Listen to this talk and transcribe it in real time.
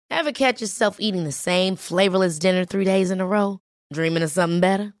Ever catch yourself eating the same flavorless dinner 3 days in a row? Dreaming of something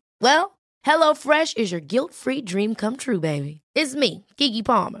better? Well, HelloFresh is your guilt-free dream come true, baby. It's me, Keke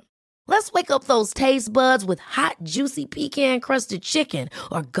Palmer. Let's wake up those taste buds with hot, juicy pecan-crusted chicken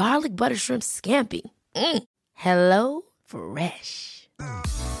or garlic butter shrimp scampi. Hello Fresh.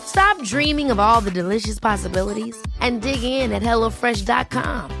 Stop dreaming of all the delicious possibilities and dig in at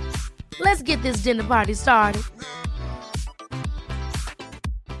HelloFresh.com. Let's get this dinner party started.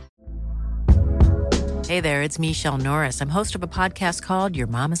 Hey there, it's Michelle Norris. I'm host of a podcast called Your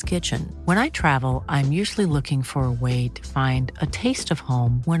Mama's Kitchen. When I travel, I'm usually looking for a way to find a taste of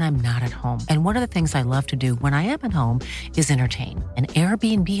home when I'm not at home. And one of the things I love to do when I am at home is entertain. And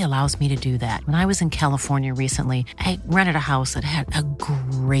Airbnb allows me to do that. When I was in California recently, I rented a house that had a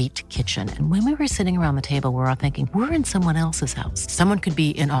great kitchen. And when we were sitting around the table, we were all thinking, we're in someone else's house. Someone could be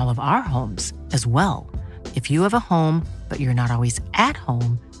in all of our homes as well. If you have a home, but you're not always at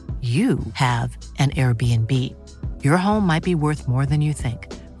home, you have an Airbnb. Your home might be worth more than you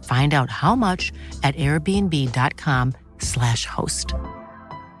think. Find out how much at airbnb.com/host.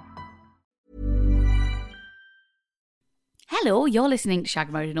 Hello, you're listening to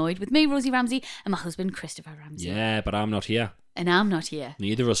Shag Married Annoyed with me, Rosie Ramsey, and my husband, Christopher Ramsey. Yeah, but I'm not here. And I'm not here.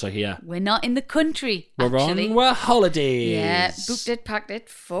 Neither of us are here. We're not in the country, We're actually. on our holidays. Yeah, booked it, packed it,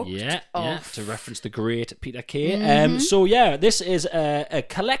 fucked off. To reference the great Peter Kay. So yeah, this is a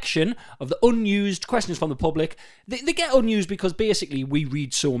collection of the unused questions from the public. They get unused because basically we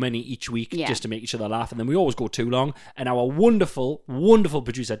read so many each week just to make each other laugh, and then we always go too long. And our wonderful, wonderful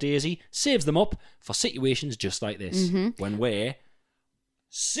producer Daisy saves them up for situations just like this, when we're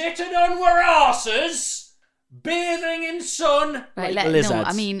sitting on our arses. Bathing in sun Right, like lizards. No,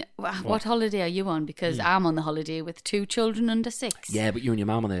 I mean, what holiday are you on? Because I'm on the holiday with 2 children under 6. Yeah, but you and your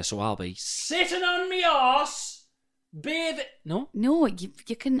mum are there, so I'll be sitting on me arse, bathing. No? No, you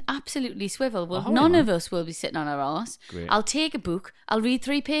can absolutely swivel. Well, Oh, none yeah. of us will be sitting on our arse. Great. I'll take a book, I'll read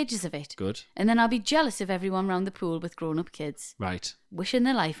 3 pages of it. Good. And then I'll be jealous of everyone round the pool with grown-up kids. Right. Wishing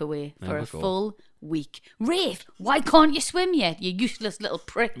their life away There for we a go. full week. Rafe, why can't you swim yet, you useless little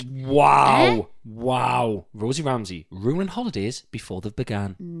prick? Wow. Eh? Wow. Rosie Ramsey, ruining holidays before they've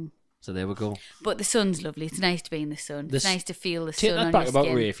begun. So there we go. But the sun's lovely. It's nice to be in the sun. It's nice to feel the Take sun that on back your about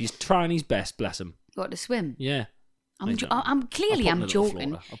skin. Rafe. He's trying his best, bless him. Got to swim. Yeah. I'm clearly I'll put in a little joking.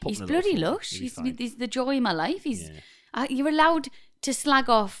 Flora. I'll put He's in a little bloody Flora. lush. He'll be fine. He's the joy of my life. Yeah. You're allowed to slag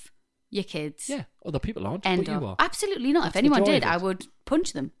off your kids. Yeah. Other people aren't, End but you of. are. Absolutely not. That's If the anyone joy did, of it. I would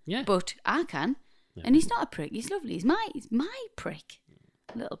punch them. Yeah. But I can. Yeah. And he's not a prick. He's lovely. He's my prick.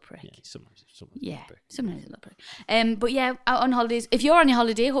 Little prick. Yeah, sometimes Yeah, a bit. sometimes a little prick. But yeah, out on holidays. If you're on your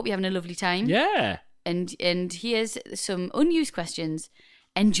holiday, hope you're having a lovely time. Yeah. And here's some unused questions.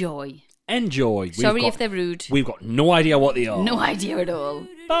 Enjoy. Enjoy. Sorry if they're rude. We've got no idea what they are. No idea at all.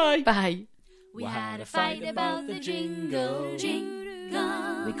 Bye. Bye. We had a fight about the jingle,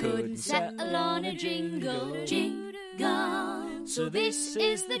 jingle. We couldn't settle on a jingle, jingle. So this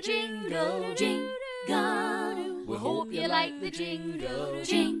is the jingle, jingle. We hope you like the jingle,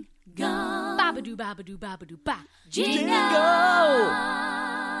 jingle. Babadoo, babadoo, babadoo, ba. Jingle!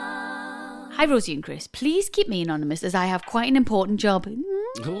 Hi, Rosie and Chris. Please keep me anonymous as I have quite an important job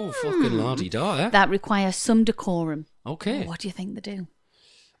Oh, fucking la-di-da, eh? that requires some decorum. Okay. What do you think they do?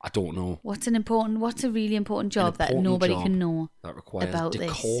 I don't know. What's a really important job that important nobody job can know that requires about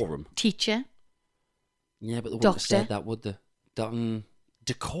decorum. this? Teacher? Yeah, but they wouldn't Doctor? have said that, would they?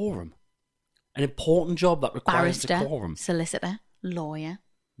 Decorum. An important job that requires Barrister? decorum. Solicitor? Lawyer?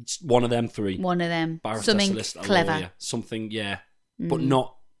 It's one of them three. One of them. Barrister, Something solicitor, clever. lawyer. Something, yeah. But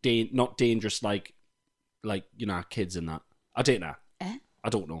not dangerous like kids and that. I don't know. Eh? I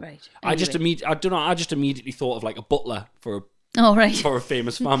don't know. Right. I just Anyway. immediately thought of like a butler for Oh, right. a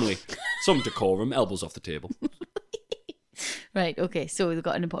famous family. Some decorum, elbows off the table. Right, okay. So we've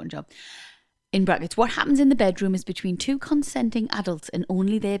got an important job. In brackets, what happens in the bedroom is between 2 consenting adults and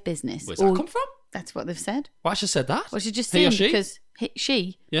only their business. Where's that come from? That's what they've said. Why she said that? Well, she just He or saying she? because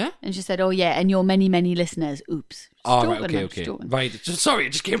she. Yeah? And she said, oh, yeah, and your many, many listeners. Oops. Oh, Joking, right, man, okay. joking. Right, sorry, it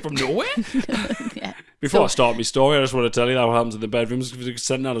just came from nowhere. Yeah. Before I start my story, I just want to tell you that what happens in the bedrooms.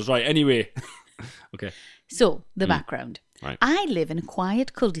 Sending out is right. Anyway. Okay. So, the background. Right. I live in a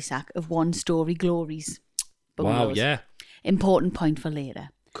quiet cul-de-sac of 1-story glories. Wow, Bungalows. yeah. Important point for later.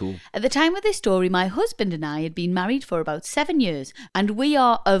 Cool. At the time of this story, my husband and I had been married for about 7 years, and we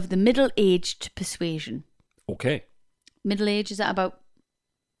are of the middle-aged persuasion. Okay. Middle age, is that about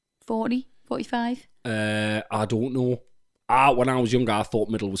 40, 45? I don't know. When I was younger, I thought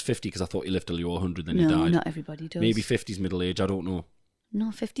middle was 50 because I thought you lived till you were 100, then you No, died. not everybody does. Maybe 50's middle age, I don't know.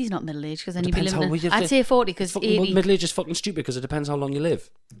 No, 50 is not middle age because then you'd be Depends how living. you I'd live. say 40 because 80. Middle age is fucking stupid because it depends how long you live.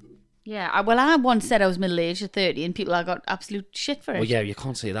 Yeah, I once said I was middle-aged at 30 and I got absolute shit for it. Well, yeah, you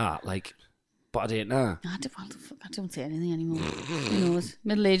can't say that. Like, but I didn't know. I don't say anything anymore. Who knows?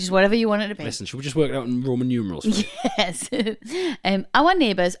 Middle-aged is whatever you want it to be. Listen, should we just work it out in Roman numerals? Yes. Our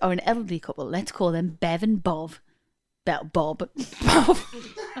neighbours are an elderly couple. Let's call them Bev and Bob. Bob.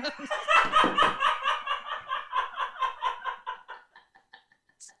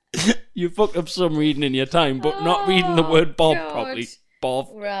 You fucked up some reading in your time, but not reading the word Bob properly. Bob.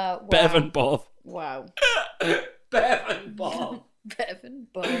 Wow. Bev and Bob. Wow. Bev and Bob. Bev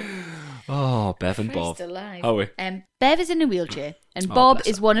and Bob. Oh, Bev and Bob. Christ alive. How are we? Bev is in a wheelchair, and Bob bless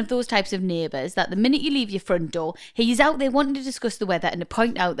is one of those types of neighbours that the minute you leave your front door, he's out there wanting to discuss the weather and to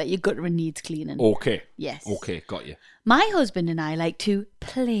point out that your gutter needs cleaning. Okay. Yes. Okay, got you. My husband and I like to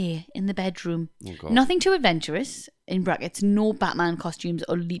play in the bedroom. Oh, God. Nothing too adventurous, in brackets, no Batman costumes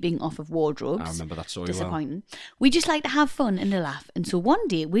or leaping off of wardrobes. I remember that story Disappointing. We just like to have fun and a laugh, and so one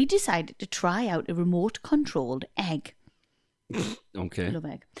day we decided to try out a remote-controlled egg. Okay. Love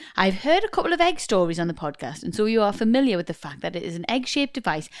egg. I've heard a couple of egg stories on the podcast, and so you are familiar with the fact that it is an egg-shaped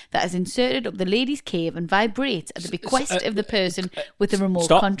device that is inserted up the lady's cave and vibrates at the bequest of the person with the remote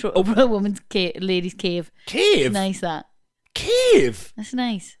control over a lady's cave. Cave? It's nice, that. Cave? That's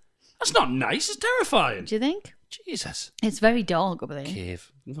nice. That's not nice. It's terrifying. Do you think? Jesus. It's very dark over there. Cave.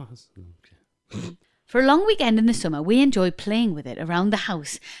 No, okay. For a long weekend in the summer, we enjoyed playing with it around the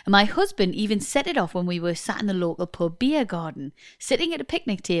house, and my husband even set it off when we were sat in the local pub beer garden, sitting at a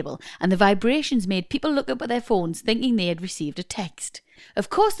picnic table, and the vibrations made people look up at their phones thinking they had received a text. Of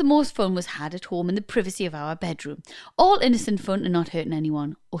course, the most fun was had at home in the privacy of our bedroom. All innocent fun and not hurting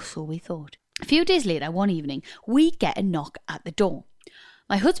anyone, or so we thought. A few days later, one evening, we get a knock at the door.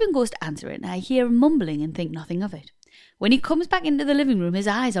 My husband goes to answer it, and I hear him mumbling and think nothing of it. When he comes back into the living room, his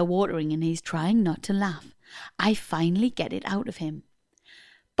eyes are watering and he's trying not to laugh. I finally get it out of him.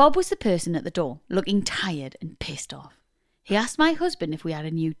 Bob was the person at the door, looking tired and pissed off. He asked my husband if we had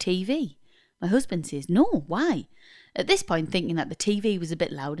a new TV. My husband says, no, why? At this point, thinking that the TV was a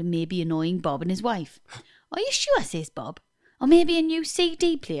bit loud and maybe annoying Bob and his wife. Are you sure, says Bob? Or maybe a new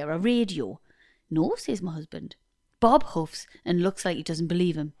CD player or radio? No, says my husband. Bob huffs and looks like he doesn't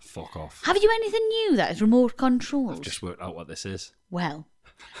believe him. Fuck off. Have you anything new that is remote controlled? I've just worked out what this is. Well,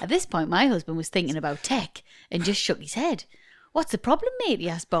 at this point, my husband was thinking about tech and just shook his head. What's the problem, mate? He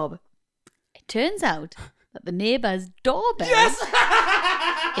asked Bob. It turns out that the neighbour's doorbell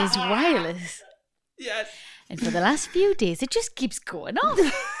is wireless. Yes. And for the last few days, it just keeps going off.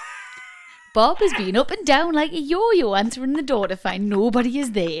 Bob has been up and down like a yo-yo answering the door to find nobody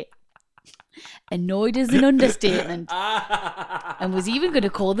is there. Annoyed is an understatement. And was even going to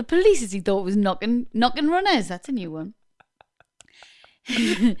call the police as he thought it was knocking runners. That's a new one.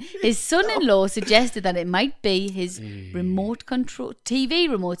 His son-in-law suggested that it might be his remote control TV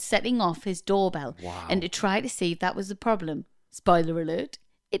remote setting off his doorbell, and to try to see if that was the problem. Spoiler alert,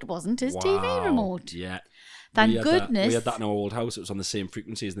 it wasn't his TV remote. Yeah. Thank goodness. We had that in our old house. It was on the same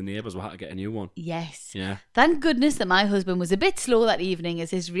frequency as the neighbours. We had to get a new one. Yes. Yeah. Thank goodness that my husband was a bit slow that evening,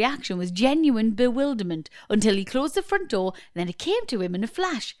 as his reaction was genuine bewilderment until he closed the front door, and then it came to him in a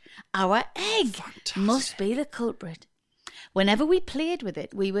flash. Our egg must be the culprit. Whenever we played with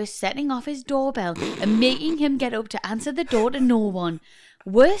it, we were setting off his doorbell and making him get up to answer the door to no one.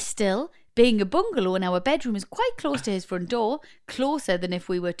 Worse still, being a bungalow and our bedroom is quite close to his front door, closer than if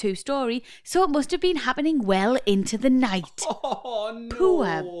we were two-storey, so it must have been happening well into the night. Oh, no.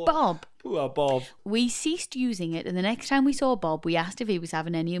 Poor Bob. Poor Bob. We ceased using it, and the next time we saw Bob, we asked if he was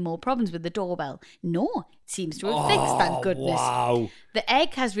having any more problems with the doorbell. No, it seems to have fixed, thank goodness. Wow. The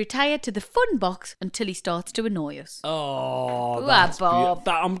egg has retired to the fun box until he starts to annoy us. Oh, Poor that's Bob.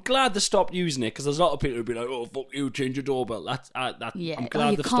 I'm glad they stopped using it, because there's a lot of people who'd be like, "Oh, fuck you, change your doorbell." Yeah, I'm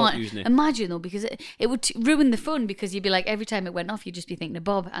glad they've stopped using it. Imagine though, because it would ruin the fun, because you'd be like, every time it went off, you'd just be thinking of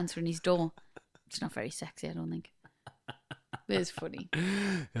Bob answering his door. It's not very sexy, I don't think. But it's funny.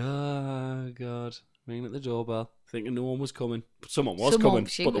 Oh, God. Ringing at the doorbell, thinking no one was coming. Someone was Someone- coming,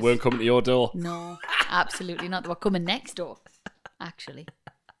 she but they was- weren't coming to your door. No, absolutely not. They were coming next door, actually.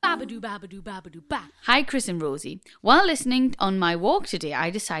 Babadoo, babadoo, babadoo, ba. Hi, Chris and Rosie. While listening on my walk today, I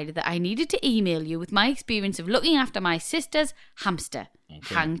decided that I needed to email you with my experience of looking after my sister's hamster.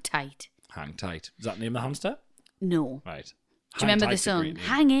 Okay. Hang tight. Hang tight. Is that the name of the hamster? No. Right. Do you remember the Tight's a song? great name.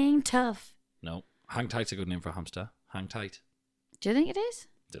 Hanging Tough. No. Hang tight's a good name for a hamster. Hang tight. Do you think it is?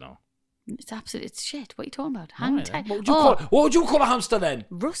 Dunno. It's absolute. It's shit. What are you talking about? Hang Right, tight. then. What would you call a hamster then?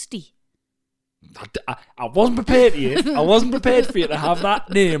 Rusty. I wasn't prepared for you. I wasn't prepared for you to have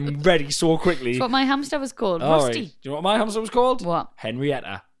that name ready so quickly. That's what my hamster was called. All Rusty. right. Do you know what my hamster was called? What?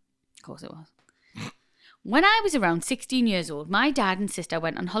 Henrietta. Of course it was. When I was around 16 years old, my dad and sister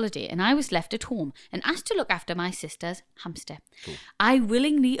went on holiday and I was left at home and asked to look after my sister's hamster. Cool. I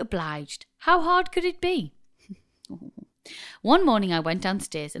willingly obliged. How hard could it be? One morning I went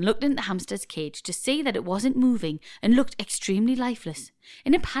downstairs and looked in the hamster's cage to see that it wasn't moving and looked extremely lifeless.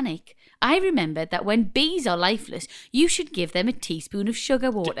 In a panic, I remembered that when bees are lifeless, you should give them a teaspoon of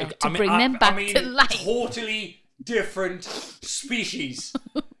sugar water to bring them back to life. Totally different species.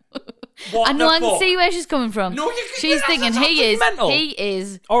 I know, I can see where she's coming from. No, she's thinking mental. he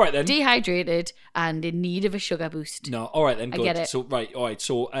is all right, then. Dehydrated and in need of a sugar boost. No, all right then, good. I get it. So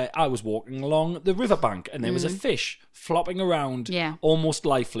I was walking along the riverbank and there was a fish flopping around, almost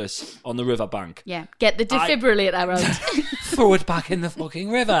lifeless on the riverbank. Yeah, get the defibrillator out. Throw it back in the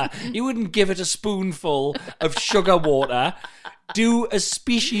fucking river. You wouldn't give it a spoonful of sugar water. Do a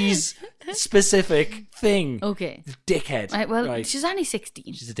species-specific thing. Okay. Dickhead. Right, she's only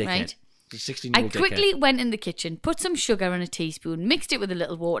 16. She's a dickhead. Right? She's a 16-year-old I quickly went in the kitchen, put some sugar in a teaspoon, mixed it with a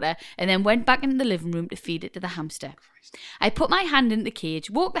little water, and then went back into the living room to feed it to the hamster. I put my hand in the cage,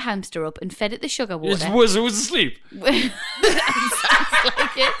 woke the hamster up, and fed it the sugar water. It was asleep. Sounds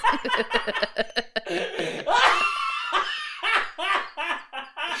like it.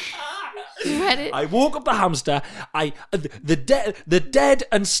 I woke up the hamster. The dead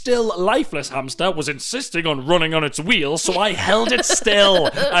and still lifeless hamster was insisting on running on its wheels, so I held it still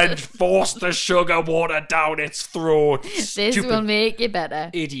and forced the sugar water down its throat. This will make it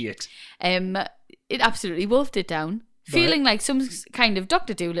better. Idiot. It absolutely wolfed it down. Feeling like some kind of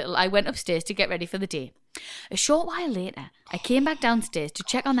Dr. Dolittle, I went upstairs to get ready for the day. A short while later, I came back downstairs to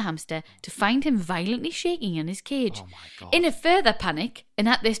check on the hamster to find him violently shaking in his cage. Oh my God. In a further panic, and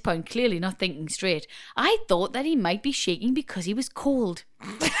at this point clearly not thinking straight, I thought that he might be shaking because he was cold.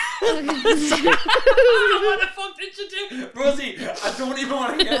 What the fuck did you do? Rosie, I don't even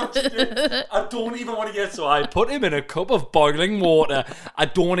want to get what you did. I don't even want to get. So I put him in a cup of boiling water. I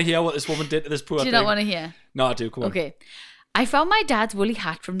don't want to hear what this woman did to this poor thing. Do you not want to hear? No, I do. Come on. Okay. I found my dad's woolly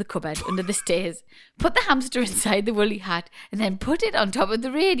hat from the cupboard under the stairs, put the hamster inside the woolly hat, and then put it on top of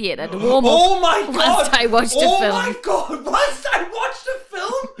the radiator to warm up. Oh my God! Whilst I watched a film. Oh my God! Whilst I watched a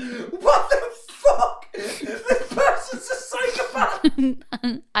film? What the fuck? This person's a psychopath.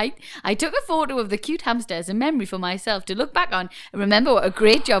 I took a photo of the cute hamster as a memory for myself to look back on and remember what a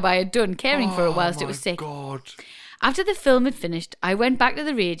great job I had done caring for it whilst it was sick. God. After the film had finished, I went back to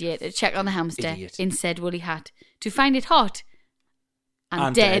the radiator to check on the hamster in said woolly hat to find it hot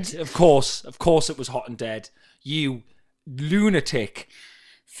and dead. Of course it was hot and dead. You lunatic.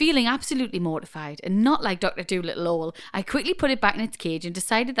 Feeling absolutely mortified and not like Dr. Dolittle all, I quickly put it back in its cage and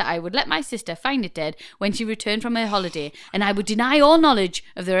decided that I would let my sister find it dead when she returned from her holiday, and I would deny all knowledge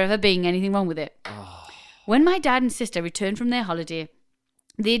of there ever being anything wrong with it. Oh. When my dad and sister returned from their holiday,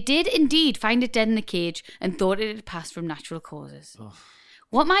 they did indeed find it dead in the cage and thought it had passed from natural causes. Oh.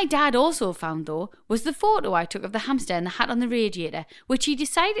 What my dad also found, though, was the photo I took of the hamster and the hat on the radiator, which he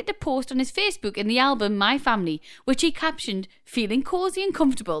decided to post on his Facebook in the album My Family, which he captioned, "Feeling cosy and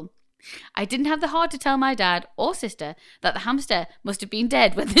comfortable." I didn't have the heart to tell my dad or sister that the hamster must have been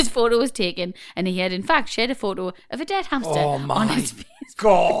dead when this photo was taken, and he had in fact shared a photo of a dead hamster on his Facebook.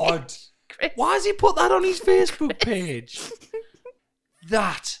 God! Chris. Why has he put that on his Facebook page?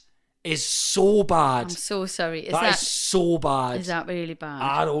 That is so bad. I'm so sorry. That is so bad. Is that really bad?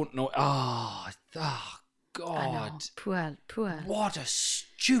 I don't know. Oh God. I know. Poor. What a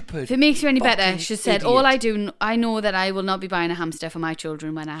stupid. If it makes you any better, she said, idiot. I know that I will not be buying a hamster for my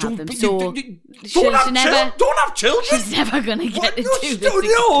children when I have them. So don't have children. She's never going to get into this.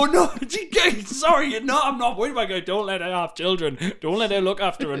 No. Sorry, I'm not worried about her. Don't let her have children. Don't let her look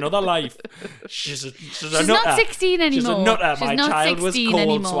after another life. She's a nutter. Not 16 anymore. She's a nutter. My child was cold,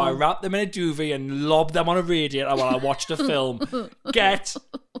 anymore. so I wrapped them in a duvet and lobbed them on a radiator while I watched a film. Get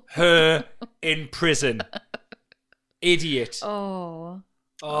her in prison. Idiot. Oh,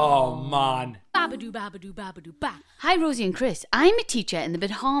 man. Babadoo, babadoo, babadoo, ba. Hi, Rosie and Chris. I'm a teacher in the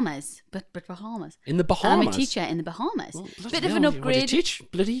Bahamas. Bahamas. In the Bahamas? I'm a teacher in the Bahamas. Well, bit of an upgrade. What do you teach?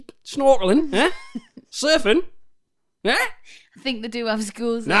 Bloody snorkeling, eh? Surfing, eh? I think they do have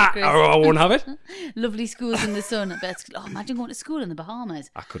schools. Nah, Chris. I won't have it. Lovely schools in the sun. Imagine going to school in the Bahamas.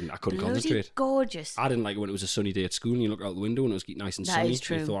 I couldn't Bloody concentrate. Gorgeous. I didn't like it when it was a sunny day at school and you look out the window and it was nice and sunny. That is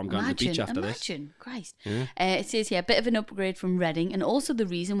true. You thought, I'm going to the beach after this. Christ. Yeah. It says here, a bit of an upgrade from Reading, and also the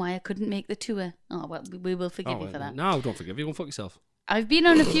reason why I couldn't make the tour. Oh, well, we will forgive you for that. No, don't forgive you. Go fuck yourself. I've been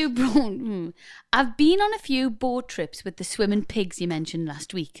on a few I've been on a few boat trips with the swimming pigs you mentioned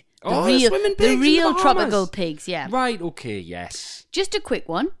last week. The swimming pigs, the real in the tropical Bahamas. pigs, yeah. Right, okay, yes. Just a quick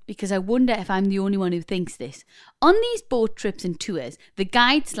one, because I wonder if I'm the only one who thinks this. On these boat trips and tours, the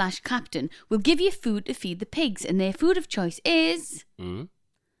guide/captain will give you food to feed the pigs, and their food of choice is...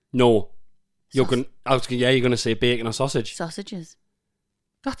 No. You're going to say bacon or sausage. sausages.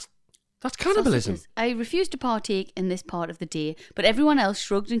 That's cannibalism. Sausages. I refused to partake in this part of the day, but everyone else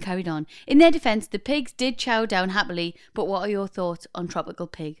shrugged and carried on. In their defence, the pigs did chow down happily, but what are your thoughts on tropical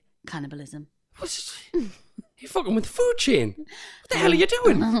pig cannibalism? You're fucking with the food chain. What the hell are you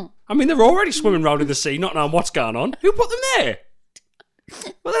doing? I mean, they're already swimming around in the sea, not knowing what's going on. Who put them there?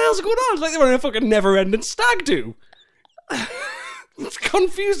 What the hell's going on? It's like they're on a fucking never-ending stag do. It's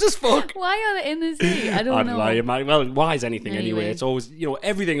confused as fuck. Why are they in the sea? I don't know. Well, why is anything anyway? Anyway. It's always,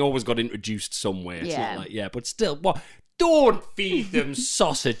 everything always got introduced somewhere. It's Yeah. not like, but still, what? Don't feed them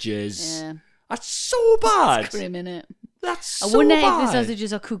sausages. Yeah. That's so bad. Grim, innit? That's so I wonder bad. if the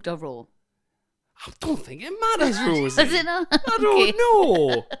sausages are cooked or raw. I don't think it matters, Rosie. Does it not? I don't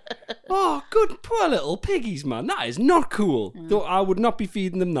know. Oh, good, poor little piggies, man. That is not cool. Though I would not be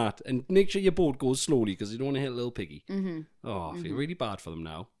feeding them that. And make sure your boat goes slowly because you don't want to hit a little piggy. Mm-hmm. Oh, I feel really bad for them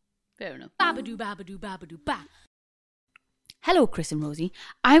now. Fair enough. Babadoo, babadoo, babadoo, ba. Hello, Chris and Rosie.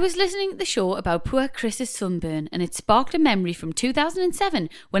 I was listening to the show about poor Chris's sunburn, and it sparked a memory from 2007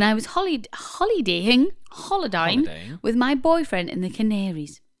 when I was holidaying with my boyfriend in the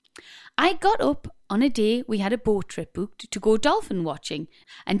Canaries. I got up on a day we had a boat trip booked to go dolphin watching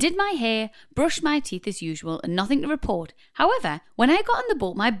and did my hair, brushed my teeth as usual, and nothing to report. However, when I got on the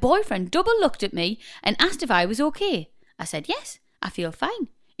boat, my boyfriend double looked at me and asked if I was okay. I said, yes, I feel fine.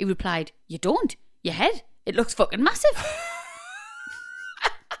 He replied, you don't. Your head, it looks fucking massive.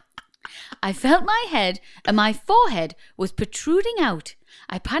 I felt my head and my forehead was protruding out.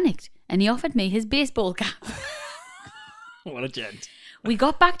 I panicked and he offered me his baseball cap. What a gent. We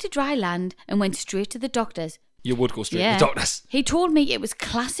got back to dry land and went straight to the doctor's. You would go straight to the doctors. He told me it was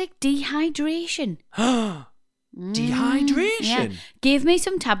classic dehydration. Dehydration? Yeah. Gave me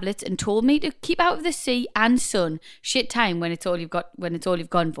some tablets and told me to keep out of the sea and sun. Shit time when it's all you've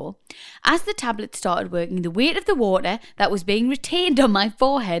gone for. As the tablets started working, the weight of the water that was being retained on my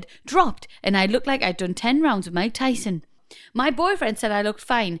forehead dropped and I looked like I'd done 10 rounds with Mike Tyson. My boyfriend said I looked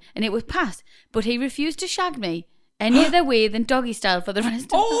fine and it was past, but he refused to shag me any other way than doggy style for the rest of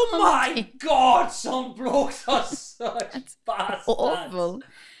the holiday. My God, some blokes are such bastards. Awful.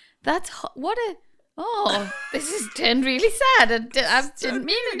 That's what a... Oh, this has turned really sad. I didn't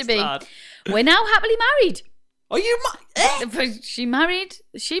mean it to be. Sad. We're now happily married. Are you She married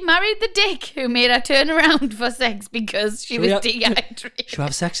the dick who made her turn around for sex because she was dehydrated. Should we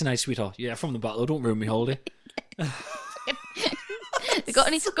have sex tonight, sweetheart? Yeah, from the battle. Don't ruin me holiday. They got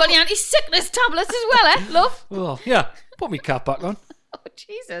any anti-sickness tablets as well, eh, love? Well, yeah. Put me cap back on. Oh,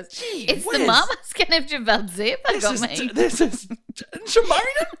 Jesus. It's the mum asking if she felt safe. That got me. This is... She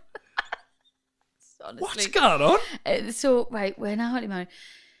married him? Honestly. What's going on? Right, we're now happily married.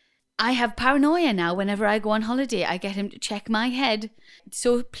 I have paranoia now whenever I go on holiday. I get him to check my head.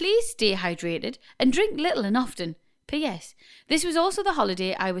 So please stay hydrated and drink little and often. P.S. This was also the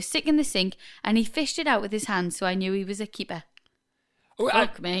holiday I was sick in the sink and he fished it out with his hands, so I knew he was a keeper.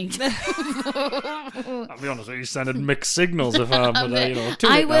 Fuck me. I'll be honest with you, sending mixed signals if I'm,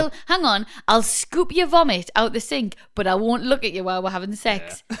 I will. Hang on. I'll scoop your vomit out the sink, but I won't look at you while we're having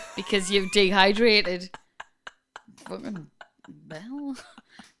sex because you've dehydrated. Fucking well.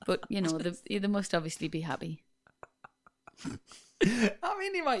 But they must obviously be happy. I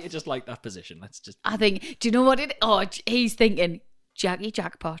mean, he might have just liked that position. Let's just. I think. Do you know what it? Oh, he's thinking. Jackie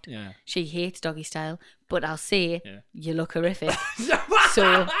Jackpot. Yeah. She hates doggy style, but I'll say you look horrific.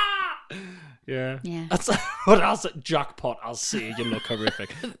 So yeah. That's what else? Jackpot. I'll say you look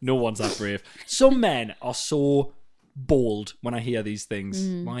horrific. No one's that brave. Some men are so bold when I hear these things.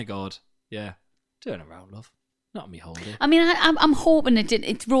 My God. Yeah. Turn around, love. Not me holiday. I mean, I'm hoping it did.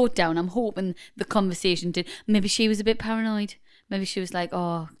 It's wrote down. I'm hoping the conversation did. Maybe she was a bit paranoid. Maybe she was like,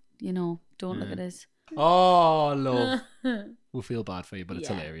 oh, don't look at us. Oh, love. We'll feel bad for you, but it's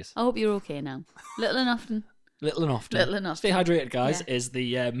hilarious. I hope you're okay now. Little and often. Little and often. Little and often. Stay hydrated, guys, is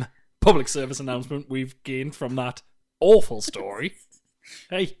the public service announcement we've gained from that awful story.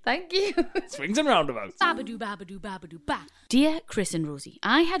 Hey. Thank you. Swings and roundabouts. Babadoo, babadoo, babadoo, ba. Dear Chris and Rosie,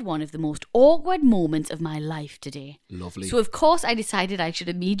 I had one of the most awkward moments of my life today. Lovely. So, of course, I decided I should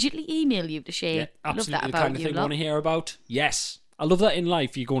immediately email you to share. Yeah, absolutely. Love that the about kind of thing I want to hear about. Yes. I love that in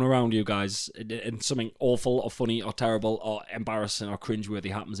life you're going around, you guys, and something awful or funny or terrible or embarrassing or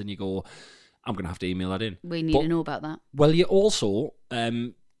cringeworthy happens and you go, I'm going to have to email that in. We need to know about that. Well, you also,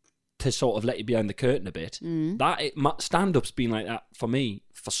 to sort of let you behind the curtain a bit, stand-up's been like that for me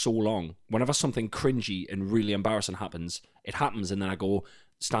for so long. Whenever something cringy and really embarrassing happens, it happens, and then I go,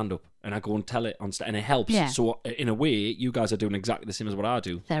 stand up, and I go and tell it on and it helps. Yeah. So in a way, you guys are doing exactly the same as what I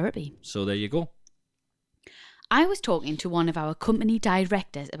do. Therapy. So there you go. I was talking to one of our company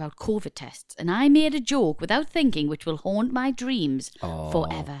directors about COVID tests, and I made a joke without thinking which will haunt my dreams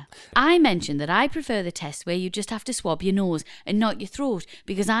forever. I mentioned that I prefer the test where you just have to swab your nose and not your throat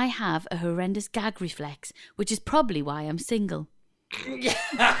because I have a horrendous gag reflex, which is probably why I'm single. To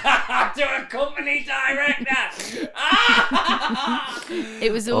a company director.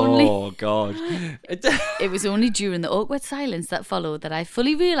 It was only Oh God. it was only during the awkward silence that followed that I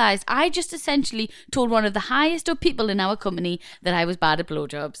fully realised I just essentially told one of the highest up people in our company that I was bad at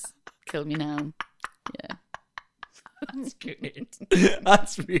blowjobs. Kill me now. Yeah. That's great.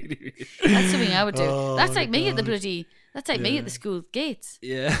 That's really weird. That's something I would do. That's like me at the me at the school gates.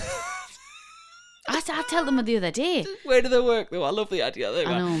 Yeah. I tell them the other day. Where do they work though? I love the idea.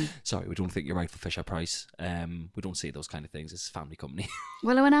 I know. Sorry, we don't think you're right for Fisher Price. We don't say those kind of things. It's a family company.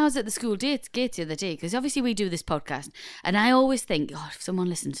 Well, when I was at the school gates the other day, because obviously we do this podcast, and I always think, oh, if someone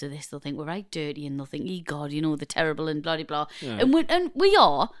listens to this, they'll think we're right dirty, and they'll think, ye God, you know, the terrible and blah, blah, blah. Yeah. And we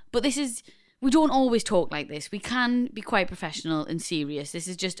are, but we don't always talk like this. We can be quite professional and serious. This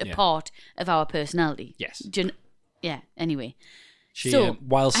is just a part of our personality. Yes. Yeah, anyway. She,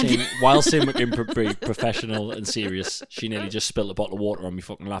 while saying we can be professional and serious, she nearly just spilled a bottle of water on my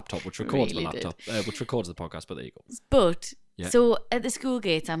fucking laptop, which records Really the laptop, which records the podcast. But there you go. But Yeah. so at the school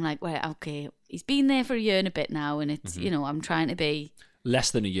gates, I'm like, well, okay, he's been there for a year and a bit now, and it's you know, I'm trying to be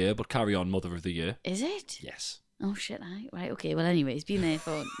Less than a year, but carry on, mother of the year. Is it? Yes. Oh shit! Right. Okay. Well, anyway, he's been there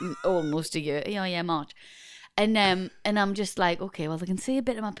for almost a year. Yeah, March. And I'm just like, okay, well, they can see a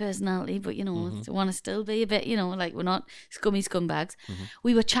bit of my personality, but, you know, I want to still be a bit, you know, like we're not scummy scumbags.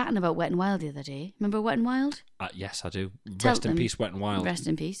 We were chatting about Wet n Wild the other day. Remember Wet n Wild? Yes, I do. Rest in peace, Wet n Wild. Rest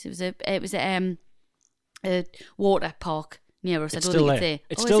in peace. It was a water park near us. It's I don't still think there. it's there.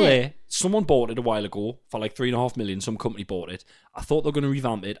 It's still there. Someone bought it a while ago for like $3.5 million. Some company bought it. I thought they were going to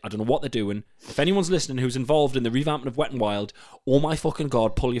revamp it. I don't know what they're doing. If anyone's listening who's involved in the revamping of Wet n Wild, oh my fucking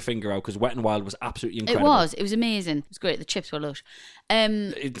God, pull your finger out, because Wet n Wild was absolutely incredible. It was amazing. It was great. The chips were lush.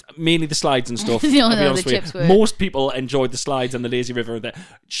 Mainly the slides and stuff. No, I'll be honest the with chips you. were. Most people enjoyed the slides and the lazy river.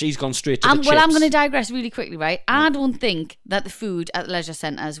 She's gone straight to the chips. Well, I'm going to digress really quickly, right? I don't think that the food at the leisure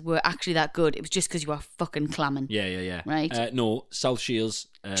centres were actually that good. It was just because you were fucking clamming. Yeah. Right? No, South Shields.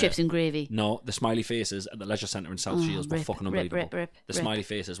 Chips and gravy. No, the smiley faces at the leisure centre in South Shields were fucking unbelievable. Rip. The smiley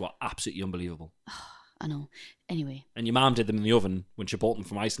faces were absolutely unbelievable. I know. Anyway. And your mum did them in the oven when she bought them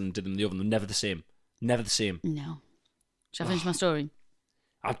from Iceland. Did them in the oven. They're never the same. Never the same. No. Shall I finish my story?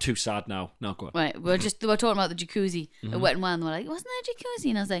 I'm too sad now. No, go on. Right, we were talking about the jacuzzi at Wet n Wild, and we're like, wasn't there a jacuzzi?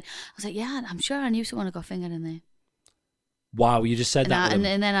 And I was like, yeah, I'm sure I knew someone who got fingered in there. Wow, you just said that. And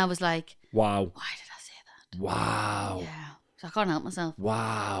then I was like, wow. Why did I say that? Wow. Yeah. So I can't help myself.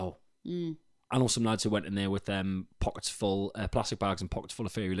 Wow. I know some lads who went in there with pockets full, plastic bags and pockets full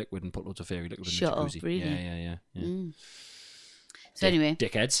of fairy liquid and put loads of fairy liquid in the jacuzzi. Up, really? Yeah. So anyway.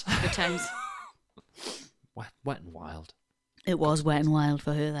 Dickheads. Good times. Wet n Wild. It was Wet n Wild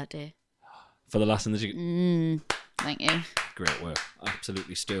for her that day. For the last in the Thank you. Great work.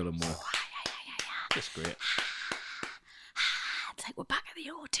 Absolutely sterling work. That's great. It's like we're back at the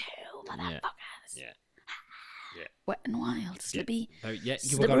O2, motherfuckers. Yeah. Wet n Wild, slippy,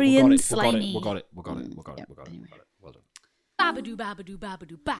 slippery and slimy. We got it. Well done. Babadoo, babadoo,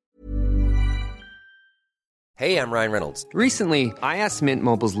 babadoo, ba. Hey, I'm Ryan Reynolds. Recently, I asked Mint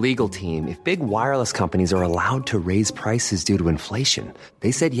Mobile's legal team if big wireless companies are allowed to raise prices due to inflation.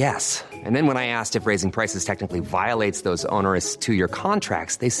 They said yes. And then when I asked if raising prices technically violates those onerous 2-year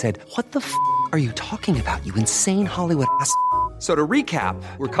contracts, they said, "What the f*** are you talking about, you insane Hollywood ass?" So to recap,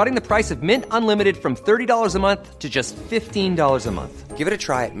 we're cutting the price of Mint Unlimited from $30 a month to just $15 a month. Give it a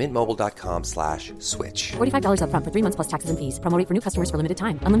try at mintmobile.com/switch. $45 up front for 3 months plus taxes and fees. Promo rate for new customers for limited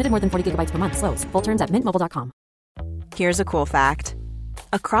time. Unlimited more than 40 gigabytes per month. Slows full terms at mintmobile.com. Here's a cool fact.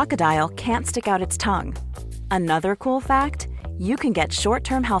 A crocodile can't stick out its tongue. Another cool fact, you can get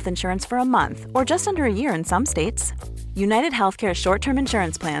short-term health insurance for a month or just under a year in some states. United Healthcare short-term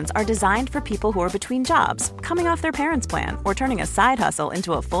insurance plans are designed for people who are between jobs, coming off their parents' plan, or turning a side hustle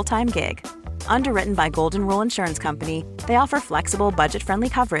into a full-time gig. Underwritten by Golden Rule Insurance Company, they offer flexible, budget-friendly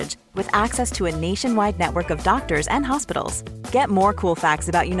coverage with access to a nationwide network of doctors and hospitals. Get more cool facts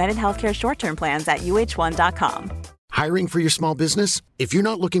about United Healthcare short-term plans at uh1.com. Hiring for your small business? If you're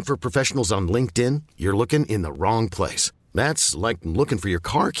not looking for professionals on LinkedIn, you're looking in the wrong place. That's like looking for your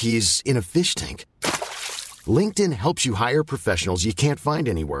car keys in a fish tank. LinkedIn helps you hire professionals you can't find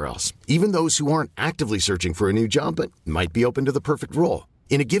anywhere else, even those who aren't actively searching for a new job but might be open to the perfect role.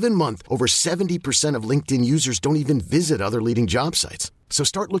 In a given month, over 70% of LinkedIn users don't even visit other leading job sites. So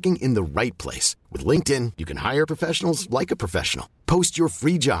start looking in the right place. With LinkedIn, you can hire professionals like a professional. Post your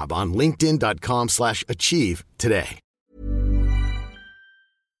free job on linkedin.com/achieve today.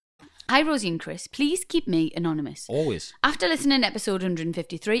 Hi, Rosie and Chris. Please keep me anonymous. Always. After listening to episode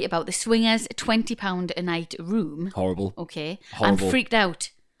 153 about the swingers' £20 a night room. Horrible. Okay. Horrible. I'm freaked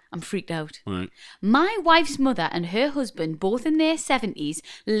out. Right. My wife's mother and her husband, both in their 70s,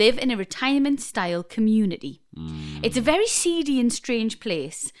 live in a retirement-style community. It's a very seedy and strange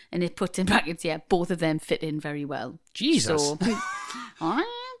place. And it puts in brackets, both of them fit in very well. Jesus. So,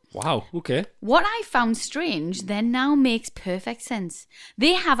 wow, okay. what I found strange then now makes perfect sense.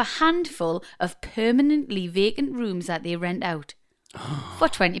 They have a handful of permanently vacant rooms that they rent out for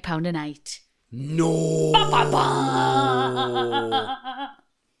 £20 a night. No.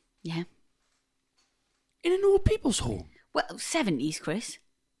 Yeah. In an old people's home? Well, 70s, Chris.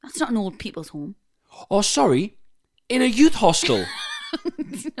 That's not an old people's home. Oh, sorry. In a youth hostel?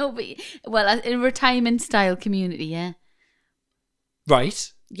 No, but, well, in a retirement-style community, yeah.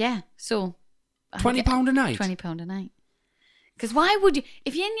 Right. Yeah, so... £20 a night? £20 a night. Because why would you...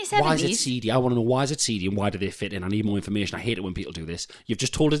 If you're in your 70s... Why is it seedy? I want to know why is it seedy and why do they fit in? I need more information. I hate it when people do this. You've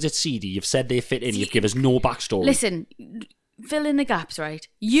just told us it's seedy. You've said they fit in. You've given us no backstory. Listen... Fill in the gaps, right?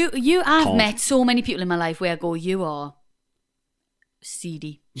 I've met so many people in my life where I go, you are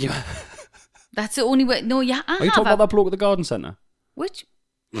seedy. Yeah. That's the only way. No, yeah, I Are you talking about that bloke at the garden centre? Which?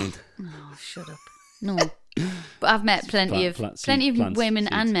 Oh, shut up. No. But I've met plenty of women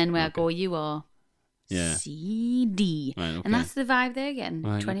and men where I go, you are seedy. Right, okay. And that's the vibe they're getting.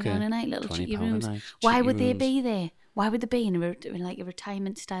 Right, £20 a night, little cheeky rooms. Why would they be there? Why would they be in a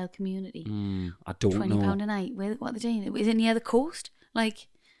retirement-style community? I don't know. £20 a night. What are they doing? Is it near the coast? Like,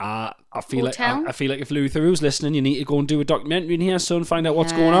 I feel like if Louis Theroux's listening, you need to go and do a documentary in here, son. Find out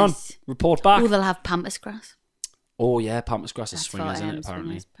what's going on. Report back. Oh, they'll have pampas grass. Oh yeah, pampas grass is swingers, isn't it?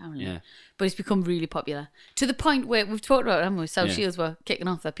 Apparently. Yeah. But it's become really popular to the point where we've talked about it, haven't we? South Shields were kicking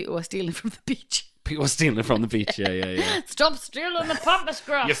off that people were stealing from the beach. People were stealing from the beach. Yeah. Stop stealing the pampas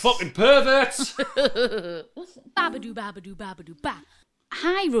grass. You fucking perverts. Babadoo, babadoo, babadoo, ba.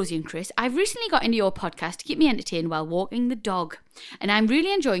 Hi, Rosie and Chris. I've recently got into your podcast to keep me entertained while walking the dog, and I'm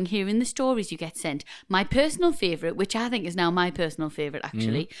really enjoying hearing the stories you get sent. My personal favourite, which I think is now my personal favourite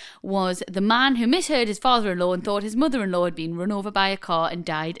actually, was the man who misheard his father-in-law and thought his mother-in-law had been run over by a car and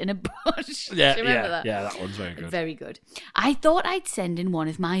died in a bush. Yeah, Do you remember that? Yeah, that one's very good. Very good. I thought I'd send in one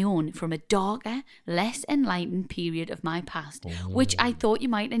of my own from a darker, less enlightened period of my past, which I thought you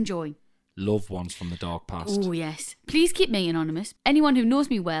might enjoy. Loved ones from the dark past. Oh, yes. Please keep me anonymous. Anyone who knows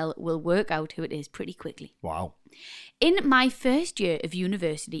me well will work out who it is pretty quickly. Wow. In my first year of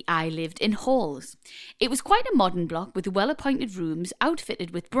university, I lived in halls. It was quite a modern block with well-appointed rooms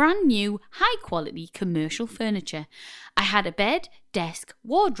outfitted with brand new, high-quality commercial furniture. I had a bed, desk,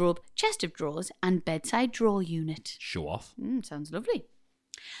 wardrobe, chest of drawers and bedside drawer unit. Show off. Sounds lovely.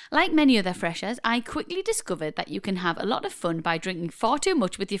 Like many other freshers, I quickly discovered that you can have a lot of fun by drinking far too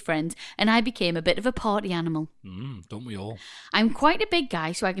much with your friends, and I became a bit of a party animal. Don't we all? I'm quite a big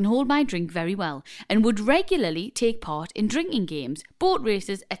guy, so I can hold my drink very well, and would regularly take part in drinking games, boat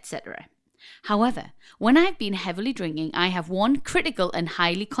races, etc. However, when I've been heavily drinking, I have one critical and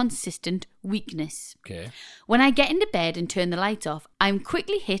highly consistent weakness. Okay. When I get into bed and turn the lights off, I'm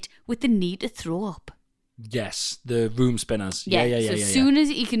quickly hit with the need to throw up. Yes, the room spinners. So as soon as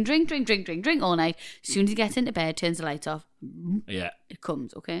he can drink all night, as soon as he gets into bed, turns the lights off, it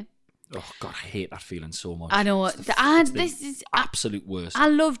comes, okay? Oh, God, I hate that feeling so much. I know. This is absolute worst. I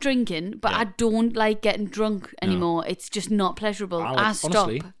love drinking, but I don't like getting drunk anymore. It's just not pleasurable. I stop.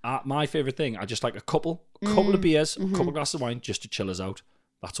 Honestly, my favourite thing, I just like a couple of beers, a couple of glasses of wine just to chill us out.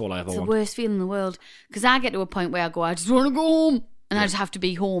 That's all I ever want. It's the worst feeling in the world. Because I get to a point where I go, I just want to go home. And I just have to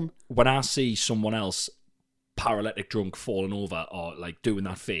be home. When I see someone else paralytic drunk falling over or like doing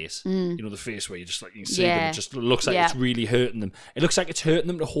that face, you know, the face where you just like, you can see them, it just looks like it's really hurting them. It looks like it's hurting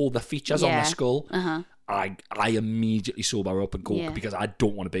them to hold their features on their skull. I immediately sober up and go because I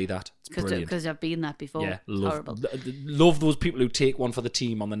don't want to be that. It's brilliant. Because I've been that before. Yeah, horrible. Love those people who take one for the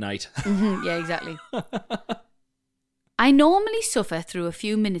team on the night. Yeah, exactly. I normally suffer through a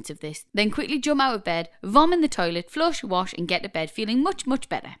few minutes of this, then quickly jump out of bed, vom in the toilet, flush, wash and get to bed feeling much, much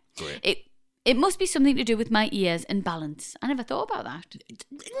better. Great. It must be something to do with my ears and balance. I never thought about that.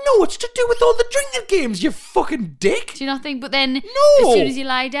 No, it's to do with all the drinking games, you fucking dick. Do you not think? But then, No. as soon as you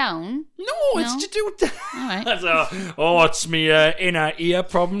lie down... No, it's to do with the... All right. It's me inner ear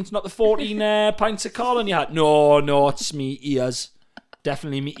problem. It's not the 14 pints of Carl in your hat. No, it's me ears.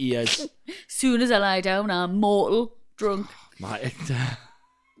 Definitely me ears. Soon as I lie down, I'm mortal drunk. My,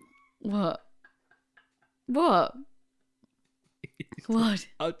 What? What? What?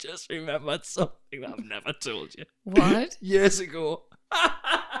 I just remembered something that I've never told you. What? Years ago.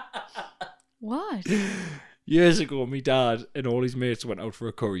 What? Years ago, my dad and all his mates went out for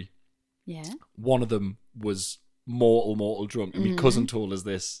a curry. Yeah. One of them was mortal drunk. And my cousin told us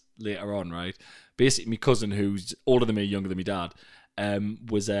this later on, right? Basically, my cousin, who's older than me, younger than my dad,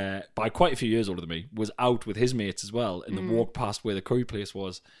 was, by quite a few years older than me, was out with his mates as well. And they walked past where the curry place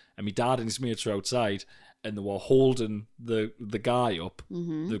was. And my dad and his mates were outside. And they were holding the guy up,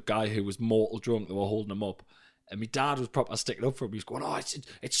 the guy who was mortal drunk. They were holding him up, and my dad was proper sticking up for him. He's going, "Oh,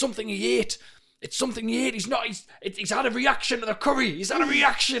 it's something he ate. It's something he ate. He's had a reaction to the curry. He's had a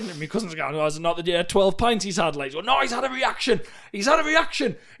reaction." And my cousin's going, "No, it's not the 12 pints he's had." Like, "No, he's had a reaction. He's had a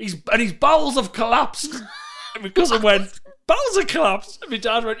reaction. His bowels have collapsed." And my cousin went, "Bowels have collapsed." And my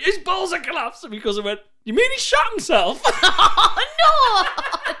dad went, "His bowels have collapsed." And my cousin went, "You mean he shot himself?"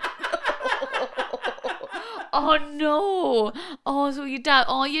 Oh no! Oh, so your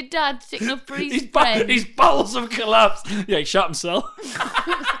dad's sticking up for his friend. His bowels have collapsed. Yeah, he shot himself.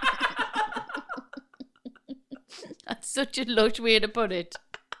 That's such a lush way to put it.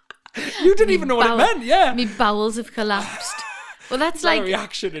 You didn't even know what it meant, yeah. My bowels have collapsed. Well, that's like like a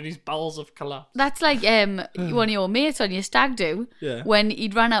reaction, and his bowels have collapsed. that's like one of your mates on your stag do. Yeah. When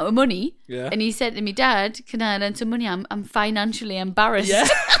he'd run out of money. Yeah. And he said to me, "Dad, can I lend some money? I'm financially embarrassed." Yeah.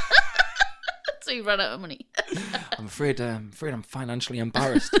 So he ran out of money. I'm afraid I'm financially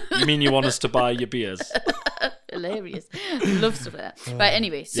embarrassed. You mean you want us to buy your beers? Hilarious. Love stuff like that. Right,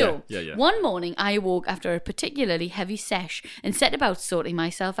 anyway, so Yeah. one morning I awoke after a particularly heavy sesh and set about sorting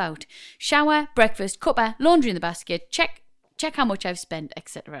myself out. Shower, breakfast, cuppa, laundry in the basket, check how much I've spent,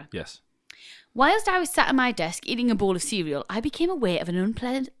 etc. Yes. Whilst I was sat at my desk eating a bowl of cereal, I became aware of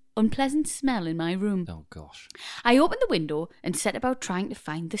an unpleasant smell in my room. Oh, gosh. I opened the window and set about trying to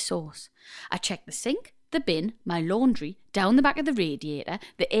find the source. I checked the sink, the bin, my laundry, down the back of the radiator,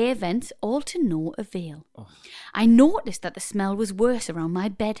 the air vents, all to no avail. Oh. I noticed that the smell was worse around my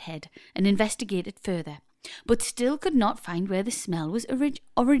bed head and investigated further, but still could not find where the smell was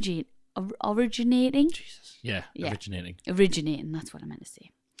originating. Jesus. Yeah, originating. Originating, that's what I meant to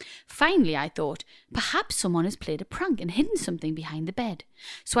say. Finally, I thought, perhaps someone has played a prank and hidden something behind the bed.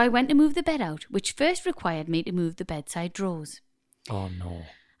 So I went to move the bed out, which first required me to move the bedside drawers. Oh, no.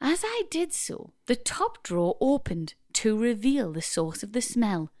 As I did so, the top drawer opened to reveal the source of the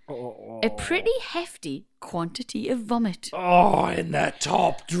smell. A pretty hefty quantity of vomit. Oh, in the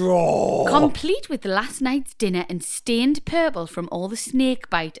top drawer. Complete with last night's dinner and stained purple from all the snake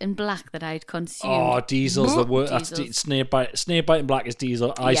bite and black that I'd consumed. Oh, Diesel's the worst. Snake bite and black is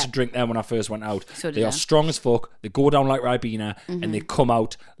Diesel. I used to drink them when I first went out. So they are strong as fuck. They go down like Ribena and they come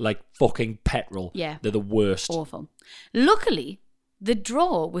out like fucking petrol. Yeah. They're the worst. Awful. Luckily, the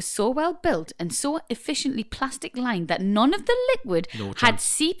drawer was so well built and so efficiently plastic lined that none of the liquid had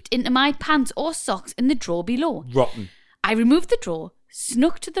seeped into my pants or socks in the drawer below. Rotten. I removed the drawer,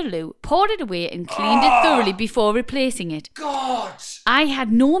 snuck to the loo, poured it away and cleaned it thoroughly before replacing it. God! I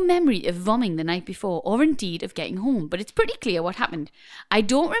had no memory of vomiting the night before or indeed of getting home, but it's pretty clear what happened. I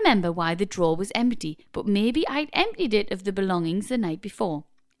don't remember why the drawer was empty, but maybe I'd emptied it of the belongings the night before.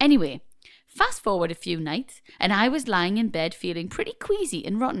 Anyway, fast forward a few nights, and I was lying in bed feeling pretty queasy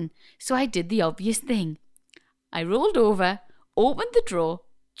and rotten, so I did the obvious thing. I rolled over, opened the drawer,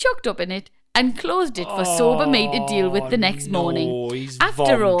 chucked up in it, and closed it for sober me to deal with the next morning.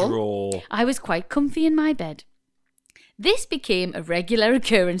 After all, I was quite comfy in my bed. This became a regular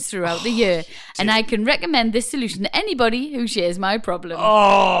occurrence throughout the year, and I can recommend this solution to anybody who shares my problem.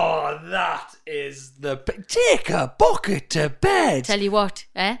 Oh, that is the... Take a bucket to bed. Tell you what,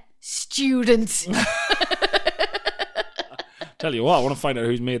 students. Tell you what, I want to find out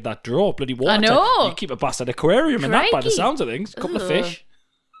who's made that drawer. Bloody water. I know. You keep a bastard aquarium in that by the sounds of things. A couple of fish.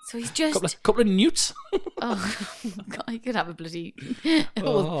 So he's just... Couple of newts. Oh, God, you could have a bloody...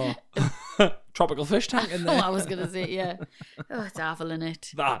 Tropical fish tank in there. Oh, I was going to say, yeah. Oh, it's awful, isn't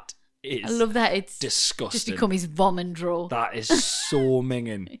it? That is... I love that it's... disgusting. Just become his vomit drawer. That is so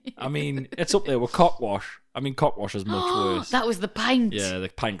minging. I mean, it's up there with cockwash. I mean, cockwash is much worse. That was the pint. Yeah, the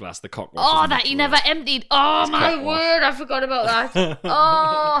pint glass, the cockwash. Oh, that he never emptied. Oh, my word, I forgot about that.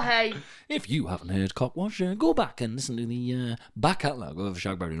 Oh, hey. If you haven't heard Cockwash, go back and listen to the back catalogue of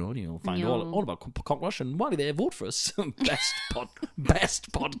Shagberry Audio. You'll find all about Cockwash, and while you're there, vote for us.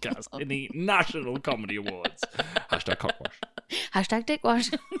 Best podcast in the National Comedy Awards. Hashtag Cockwash. Hashtag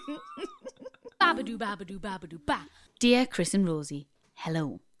Dickwash. Babadoo, babadoo, babadoo, ba. Dear Chris and Rosie,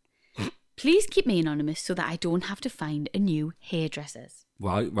 hello. Please keep me anonymous so that I don't have to find a new hairdresser's.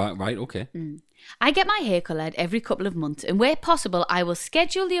 Right, okay. I get my hair coloured every couple of months, and where possible, I will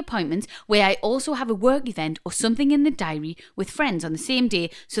schedule the appointments where I also have a work event or something in the diary with friends on the same day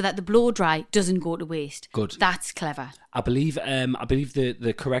so that the blow dry doesn't go to waste. Good. That's clever. I believe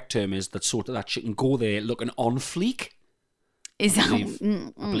the correct term is that sort of that she can go there looking on fleek. Is that?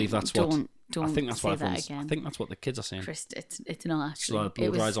 I believe that's what. Don't I think that's say what that again. I think that's what the kids are saying. Chris, it's not actually. So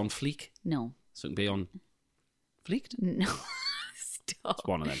blow dries on fleek. No. So it can be on fleeked. No. Stop. It's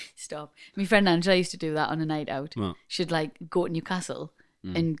one of them. Stop. My friend Angela used to do that on a night out. What? She'd like go to Newcastle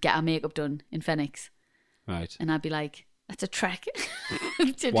and get her makeup done in Phoenix. Right. And I'd be like, that's a trek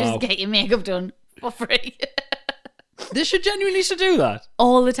to just get your makeup done for free. They should genuinely used to do that.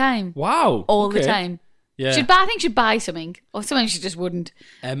 All the time. Wow. All the time. Yeah. I think she'd buy something. Or something she just wouldn't.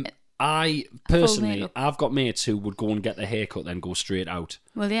 I personally, I've got mates who would go and get their haircut, then go straight out.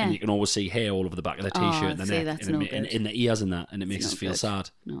 Well, yeah. And you can always see hair all over the back of their t-shirt and the neck, that's and no good. in the ears and that, and it makes us feel good. sad.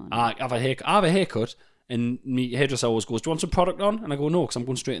 No. I have a haircut, and my hairdresser always goes, "Do you want some product on?" And I go, "No, because I'm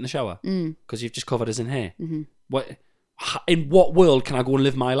going straight in the shower because you've just covered us in hair." Mm-hmm. In what world can I go and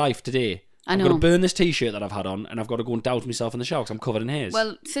live my life today? I know. I'm going to burn this t-shirt that I've had on, and I've got to go and douse myself in the shower because I'm covered in hairs.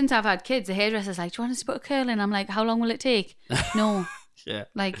 Well, since I've had kids, the hairdresser's like, "Do you want us to put a curl in?" I'm like, "How long will it take?" No. Yeah.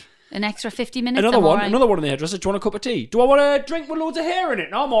 Like an extra 50 minutes. Another one in the hairdresser. Do you want a cup of tea? Do I want a drink with loads of hair in it?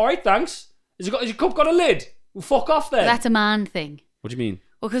 No, I'm all right, thanks. Has your cup got a lid? Well, fuck off then. That's a man thing. What do you mean?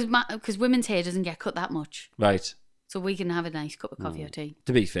 Well, because women's hair doesn't get cut that much. Right. So we can have a nice cup of coffee or tea.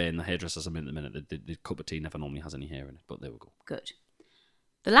 To be fair, in the hairdressers I'm in at the minute, the cup of tea never normally has any hair in it, but there we go. Good.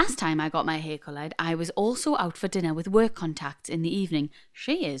 The last time I got my hair coloured, I was also out for dinner with work contacts in the evening.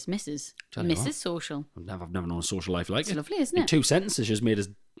 She is Mrs. Social. I've never known a social life like It's it. lovely, isn't In it? 2 sentences, she's made us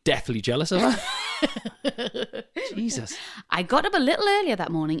deathly jealous of her. Jesus. I got up a little earlier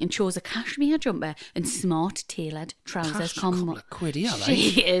that morning and chose a cashmere jumper and smart tailored trousers combo. Couple of quid here, like.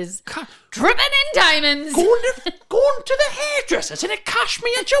 She is dripping in diamonds. Going to the hairdressers in a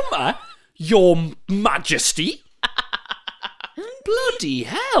cashmere jumper? Your Majesty. Bloody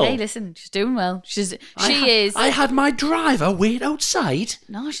hell. Hey, listen, she's doing well. I had my driver wait outside.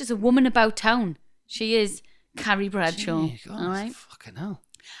 No, she's a woman about town. She is Carrie Bradshaw. Gee, God, all right. Fucking hell.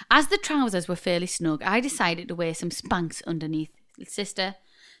 As the trousers were fairly snug, I decided to wear some Spanx underneath. Sister,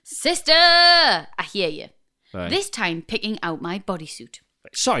 I hear you. Right. This time picking out my bodysuit.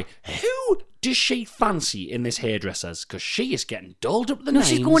 Sorry, who does she fancy in this hairdresser's? Because she is getting dolled up the No, nines.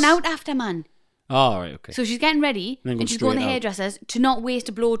 she's going out after, man. Oh, right, okay. So she's getting ready Then and she's going to the straight out. hairdressers to not waste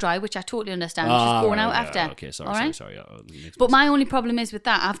a blow dry, which I totally understand. She's going out after. Okay, sorry, all right? sorry. But my only problem is with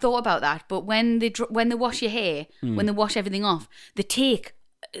that. I've thought about that. But when they wash your hair, when they wash everything off, they take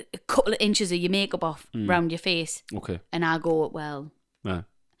a couple of inches of your makeup off round your face. Okay. And I go, well. Yeah.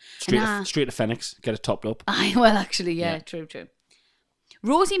 Straight to Phoenix, get it topped up. Well, actually, yeah. True.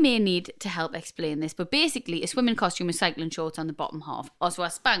 Rosie may need to help explain this, but basically a swimming costume with cycling shorts on the bottom half. Also, our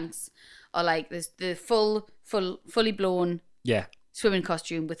Spanx are like the fully blown swimming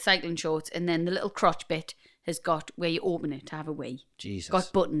costume with cycling shorts, and then the little crotch bit has got where you open it to have a wee. Jesus.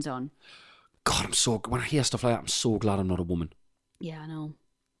 Got buttons on. God, when I hear stuff like that, I'm so glad I'm not a woman. Yeah, I know.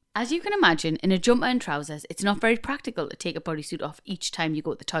 As you can imagine, in a jumper and trousers, it's not very practical to take a bodysuit off each time you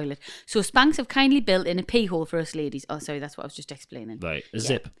go to the toilet. So Spanx have kindly built in a pee hole for us ladies. Oh, sorry, that's what I was just explaining. Right, a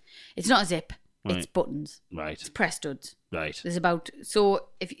zip. It's not a zip. Right. It's buttons. Right. It's press studs. Right. There's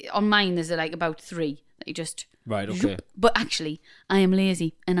on mine there's like about 3 that you just. Right, okay. But actually, I am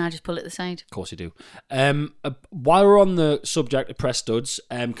lazy and I just pull it aside. Of course you do. While we're on the subject of press studs,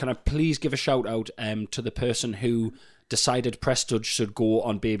 can I please give a shout out to the person who decided press studs should go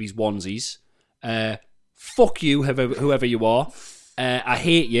on babies' onesies? Fuck you, whoever you are. I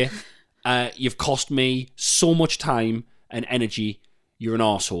hate you. You've cost me so much time and energy. You're an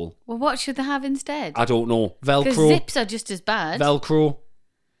arsehole. Well, what should they have instead? I don't know. Velcro. Because zips are just as bad. Velcro.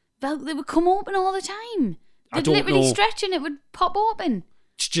 They would come open all the time. I They'd don't literally know. stretch and it would pop open.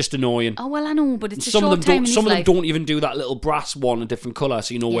 It's just annoying. Oh, well, I know, but it's a Some of short them time don't. in Some his of them life. don't even do that little brass one, a different colour,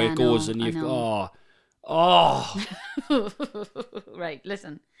 so you know where Yeah, it I know, goes. And I you've know. Right,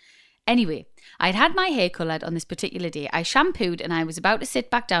 listen. Anyway, I'd had my hair coloured on this particular day. I shampooed and I was about to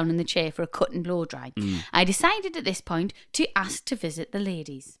sit back down in the chair for a cut and blow dry. I decided at this point to ask to visit the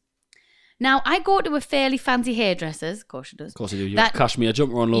ladies. Now, I go to a fairly fancy hairdresser's. Of course you do. Of course you do. You're a cashmere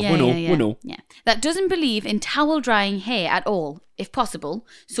jumper on, love. We know. Yeah. That doesn't believe in towel drying hair at all, if possible.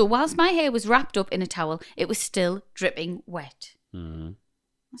 So whilst my hair was wrapped up in a towel, it was still dripping wet.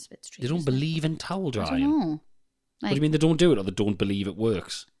 That's a bit strange. They don't believe in towel drying. I don't know. What do you mean they don't do it, or they don't believe it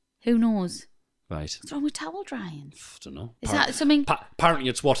works? Who knows? Right. What's wrong with towel drying? I don't know. Is that something? Apparently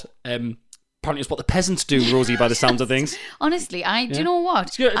it's what the peasants do, Rosie, by the sounds of things. Honestly, do you know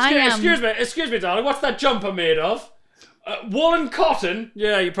what? Excuse me, darling. What's that jumper made of? Wool and cotton?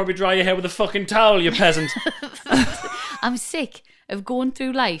 Yeah, you probably dry your hair with a fucking towel, you peasant. I'm sick of going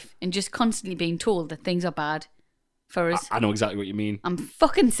through life and just constantly being told that things are bad for us. I know exactly what you mean. I'm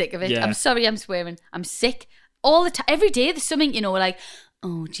fucking sick of it. Yeah. I'm sorry I'm swearing. I'm sick all the time. Every day there's something, like,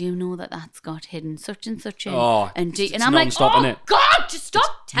 oh, do you know that's got hidden such and such in? And I'm like, oh, God, just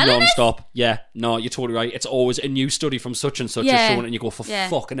stop telling us. Non-stop. Yeah. No, you're totally right. It's always a new study from such and such is shown, and you go, for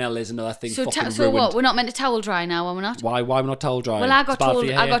fucking hell, there's another thing fucking ruined. So what? We're not meant to towel dry now, are we not? Why we're not towel drying? Well, I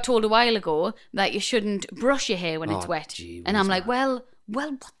got told a while ago that you shouldn't brush your hair when it's wet. Gee, and I'm like, well,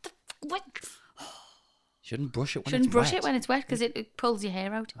 what the fuck? What? Shouldn't brush it when Shouldn't it's brush wet. it when it's wet because it pulls your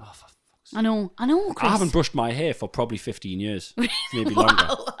hair out. Oh, for fuck's sake. I know, Chris. I haven't brushed my hair for probably 15 years. Maybe longer.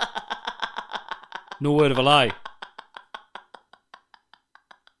 No word of a lie.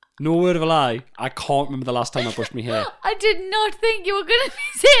 No word of a lie. I can't remember the last time I brushed my hair. I did not think you were going to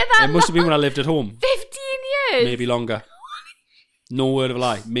say that. It must have been when I lived at home. 15 years? Maybe longer. No word of a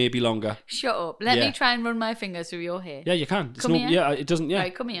lie. Maybe longer. Shut up. Let me try and run my fingers through your hair. Yeah, you can. Come here. Yeah, it doesn't. Yeah.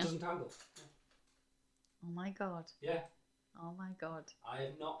 Right, come here. It doesn't tangle. Oh my God. Yeah. Oh my God. I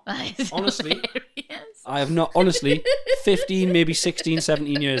have not. That is Honestly. hilarious. I have not. Honestly, 15, maybe 16,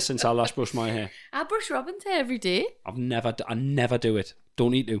 17 years since I last brushed my hair. I brush Robin's hair every day. I never do it.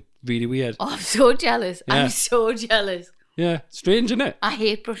 Don't need to. Really weird. Oh, I'm so jealous. Yeah. I'm so jealous. Yeah. Strange, isn't it? I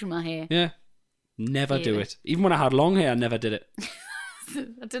hate brushing my hair. Yeah. Never Hate do it. it. Even when I had long hair, I never did it.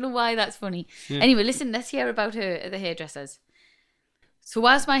 I don't know why that's funny. Yeah. Anyway, listen, let's hear about her at the hairdresser's. So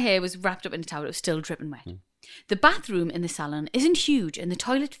whilst my hair was wrapped up in a towel, it was still dripping wet. The bathroom in the salon isn't huge and the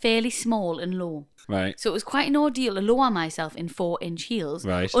toilet fairly small and low. Right. So it was quite an ordeal to lower myself in 4-inch heels,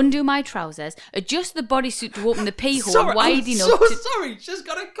 Right. undo my trousers, adjust the bodysuit to open the pee hole wide enough to... sorry. She's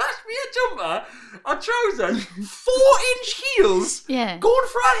got a cashmere jumper, a trousers, 4-inch heels. Yeah. Going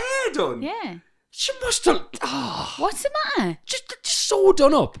for her hair done. Yeah. She must have. What's the matter? Just so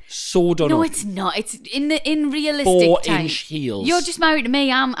done up. So done up. No, it's not. It's in realistic time. 4-inch heels. You're just married to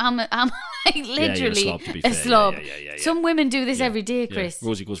me. I'm like literally you're a slob, to be a fair. slob. Yeah. Some women do this every day, Chris. Yeah.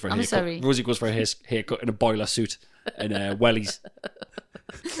 Rosie goes for a I'm haircut. sorry. Rosie goes for a haircut in a boiler suit and wellies.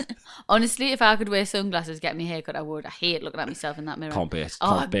 Honestly, if I could wear sunglasses, get me a haircut, I would. I hate looking at myself in that mirror. Can't bear it.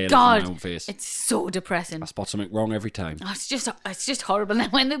 Oh Can't bear God, looking at my own face. it's so depressing. I spot something wrong every time. Oh, it's just horrible.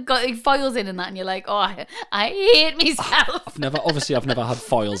 And when they've got like, foils in and that, and you're like, oh, I hate myself. I've never had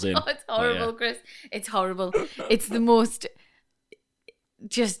foils in. Oh, it's horrible, Yeah. Chris. It's horrible. It's the most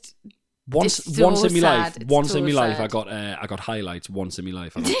just. Once It's so in my life, sad. It's once so in my life, sad. I got highlights. Once in my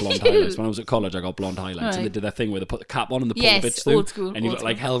life, I got blonde Did you? highlights. When I was at college, I got blonde highlights, and they Right. did that thing where they put the cap on and they pull Yes, the bits through, old school, and you old look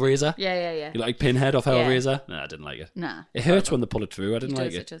like school. Hellraiser. Yeah. You look like Pinhead off Yeah. Hellraiser. No, I didn't like it. Nah. It hurts when they pull it through. I didn't like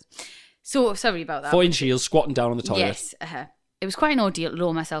It it. does. So sorry about that. 4-inch heels, squatting down on the toilet. Yes. It was quite an ordeal to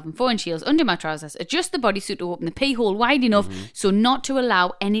lower myself in 4-inch heels under my trousers, adjust the bodysuit to open the pee hole wide enough so not to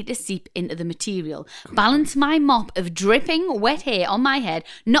allow any to seep into the material, balance my mop of dripping wet hair on my head,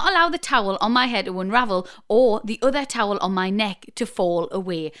 not allow the towel on my head to unravel or the other towel on my neck to fall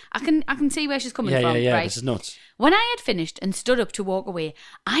away. I can see where she's coming from, Yeah. right? This is nuts. When I had finished and stood up to walk away,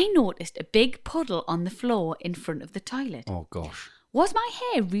 I noticed a big puddle on the floor in front of the toilet. Oh gosh. Was my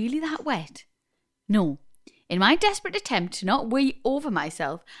hair really that wet? No. In my desperate attempt to not wee over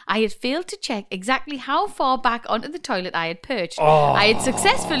myself, I had failed to check exactly how far back onto the toilet I had perched. I had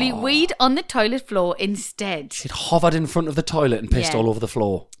successfully weed on the toilet floor instead. She'd hovered in front of the toilet and pissed Yeah. all over the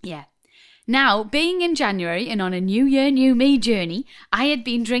floor. Yeah. Now, being in January and on a new year, new me journey, I had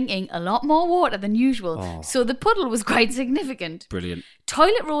been drinking a lot more water than usual, so the puddle was quite significant. Brilliant.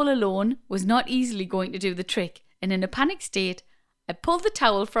 Toilet roll alone was not easily going to do the trick, and in a panic state, I pulled the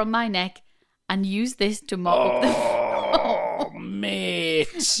towel from my neck and used this to mop up the Oh,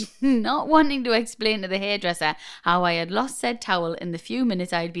 mate. Not wanting to explain to the hairdresser how I had lost said towel in the few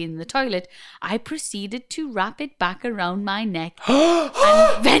minutes I had been in the toilet, I proceeded to wrap it back around my neck and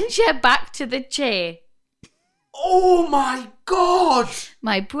venture back to the chair. Oh my God!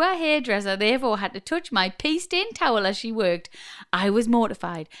 My poor hairdresser therefore had to touch my pea-stained towel as she worked. I was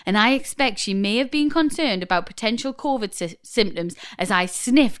mortified, and I expect she may have been concerned about potential COVID symptoms as I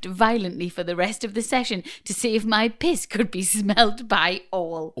sniffed violently for the rest of the session to see if my piss could be smelt by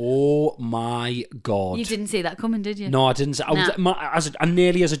all. Oh my God. You didn't see that coming, did you? No, I didn't. I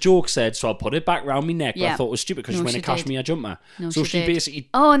nearly as a joke said, so I'll put it back round my neck, but I thought it was stupid because she went a cashmere jumper. No, so she basically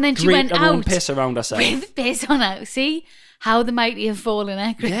and then she went her own out piss around herself. with piss on her. See? How the mighty have fallen,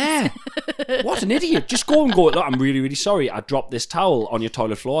 eh, Chris? Yeah. What an idiot. Just go and go, look, I'm really, really sorry. I dropped this towel on your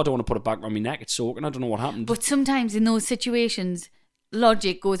toilet floor. I don't want to put it back around my neck. It's soaking. I don't know what happened. But sometimes in those situations,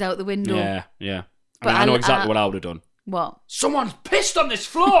 logic goes out the window. Yeah. But I know exactly what I would have done. What? Someone's pissed on this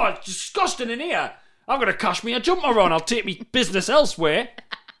floor. It's disgusting in here. I'm going to cash me a jumper on. I'll take me business elsewhere.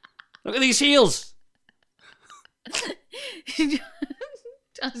 Look at these heels.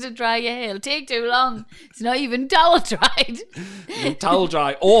 Trying to dry your hair. It'll take too long. It's not even towel dried. Towel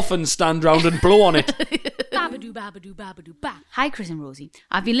dry. Orphans stand round and blow on it. Babadoo, babadoo, babadoo, ba. Hi, Chris and Rosie.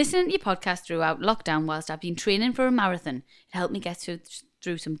 I've been listening to your podcast throughout lockdown whilst I've been training for a marathon. It helped me get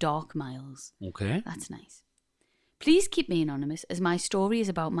through some dark miles. Okay. That's nice. Please keep me anonymous as my story is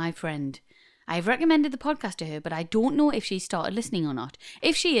about my friend. I've recommended the podcast to her, but I don't know if she's started listening or not.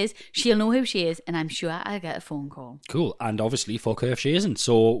 If she is, she'll know who she is, and I'm sure I'll get a phone call. Cool. And obviously, fuck her if she isn't.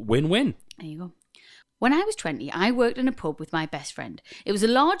 So, win-win. There you go. When I was 20, I worked in a pub with my best friend. It was a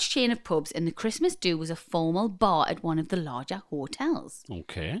large chain of pubs, and the Christmas do was a formal bar at one of the larger hotels.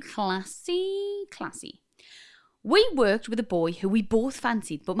 Okay. Classy. We worked with a boy who we both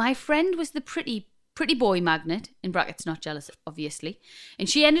fancied, but my friend was the pretty boy magnet, in brackets not jealous, obviously, and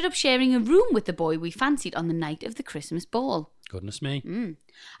she ended up sharing a room with the boy we fancied on the night of the Christmas ball. Goodness me.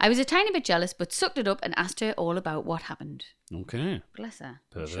 I was a tiny bit jealous, but sucked it up and asked her all about what happened. Okay. Bless her.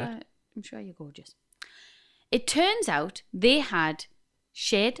 Perfect. I'm sure you're gorgeous. It turns out they had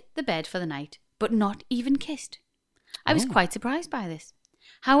shared the bed for the night, but not even kissed. I was quite surprised by this.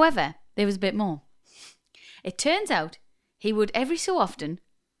 However, there was a bit more. It turns out he would every so often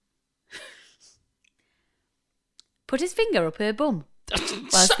put his finger up her bum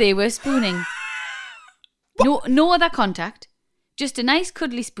whilst they were spooning. No other contact, just a nice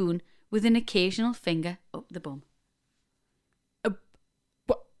cuddly spoon with an occasional finger up the bum.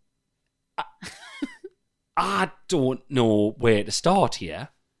 I don't know where to start here.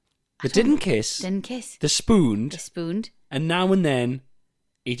 They didn't kiss. They spooned. And now and then,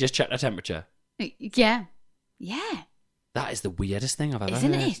 he just checked her temperature. Yeah. That is the weirdest thing I've ever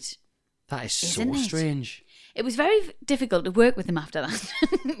Isn't heard. it? That is Isn't so it? strange. It was very difficult to work with him after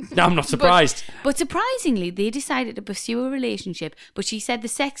that. No, I'm not surprised. But surprisingly, they decided to pursue a relationship, but she said the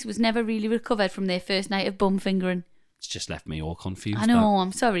sex was never really recovered from their first night of bum fingering. It's just left me all confused. I know,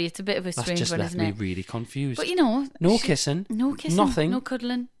 I'm sorry, it's a bit of a That's strange just one, left isn't me it? really confused. But you know... No kissing. Nothing. No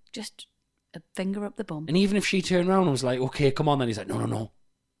cuddling. Just a finger up the bum. And even if she turned around and was like, okay, come on, then he's like, no.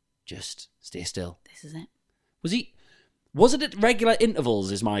 Just stay still. This is it. Was it at regular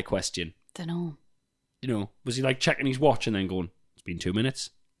intervals is my question. Dunno. You know, was he like checking his watch and then going, it's been 2 minutes?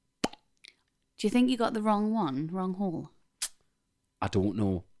 Do you think you got the wrong hole? I don't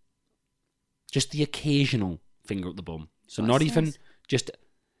know. Just the occasional finger up the bum. So What not it even says? just...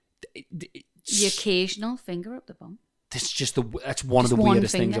 The occasional finger up the bum. That's one Just of the one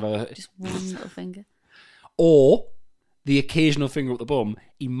weirdest things finger. I've ever heard. Just one little finger. Or the occasional finger up the bum,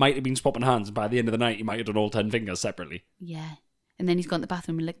 he might have been swapping hands, and by the end of the night, he might have done all 10 fingers separately. Yeah. And then he's gone to the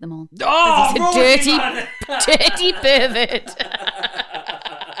bathroom and licked them all. Oh, He's a dirty pervert.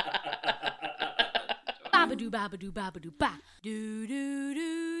 Babadoo, babadoo, babadoo, ba. Doo, doo, doo,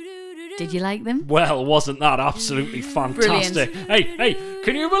 doo, doo, doo. Did you like them? Well, wasn't that absolutely fantastic? Hey,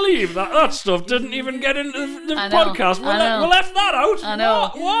 can you believe that stuff didn't even get into the I know, podcast? We I know. left that out. I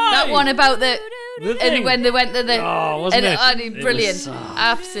know. Why? That one about the The and thing. when they went to the wasn't it? and brilliant. It was,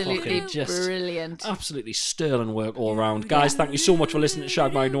 Absolutely fucking just brilliant. Absolutely sterling work all around. Guys, thank you so much for listening to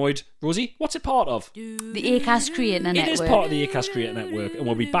Shag My Annoyed. Rosie, what's it part of? The Acast Creator Network. It is part of the Acast Creator Network, and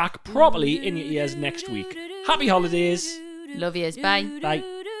we'll be back properly in your ears next week. Happy holidays. Love yous. Bye. Bye.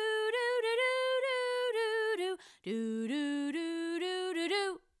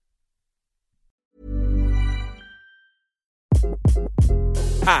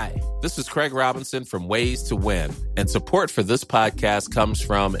 Hi, this is Craig Robinson from Ways to Win, and support for this podcast comes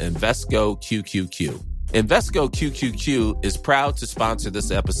from Invesco QQQ. Invesco QQQ is proud to sponsor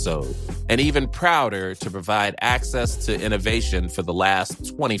this episode, and even prouder to provide access to innovation for the last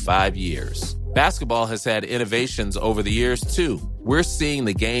 25 years. Basketball has had innovations over the years, too. We're seeing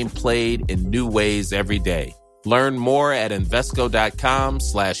the game played in new ways every day. Learn more at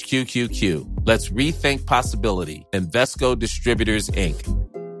Invesco.com/QQQ. Let's rethink possibility. Invesco Distributors, Inc.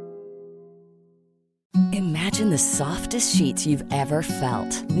 Imagine the softest sheets you've ever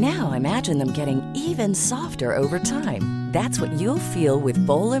felt. Now imagine them getting even softer over time. That's what you'll feel with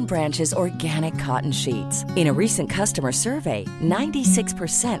Boll & Branch's organic cotton sheets. In a recent customer survey,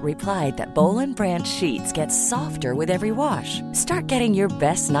 96% replied that Boll & Branch sheets get softer with every wash. Start getting your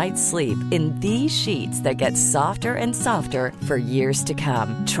best night's sleep in these sheets that get softer and softer for years to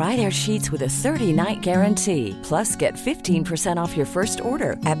come. Try their sheets with a 30-night guarantee. Plus, get 15% off your first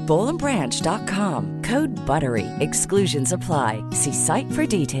order at bollandbranch.com. Code BUTTERY. Exclusions apply. See site for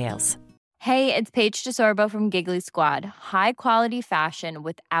details. Hey, it's Paige DeSorbo from Giggly Squad. High quality fashion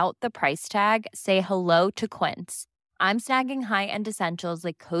without the price tag. Say hello to Quince. I'm snagging high-end essentials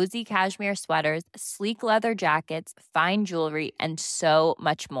like cozy cashmere sweaters, sleek leather jackets, fine jewelry, and so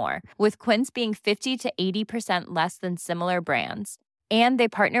much more. With Quince being 50 to 80% less than similar brands. And they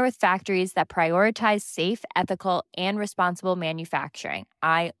partner with factories that prioritize safe, ethical, and responsible manufacturing.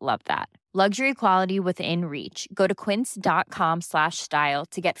 I love that. Luxury quality within reach. Go to quince.com/style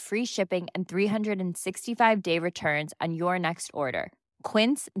to get free shipping and 365-day returns on your next order.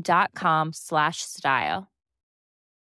 Quince.com/style.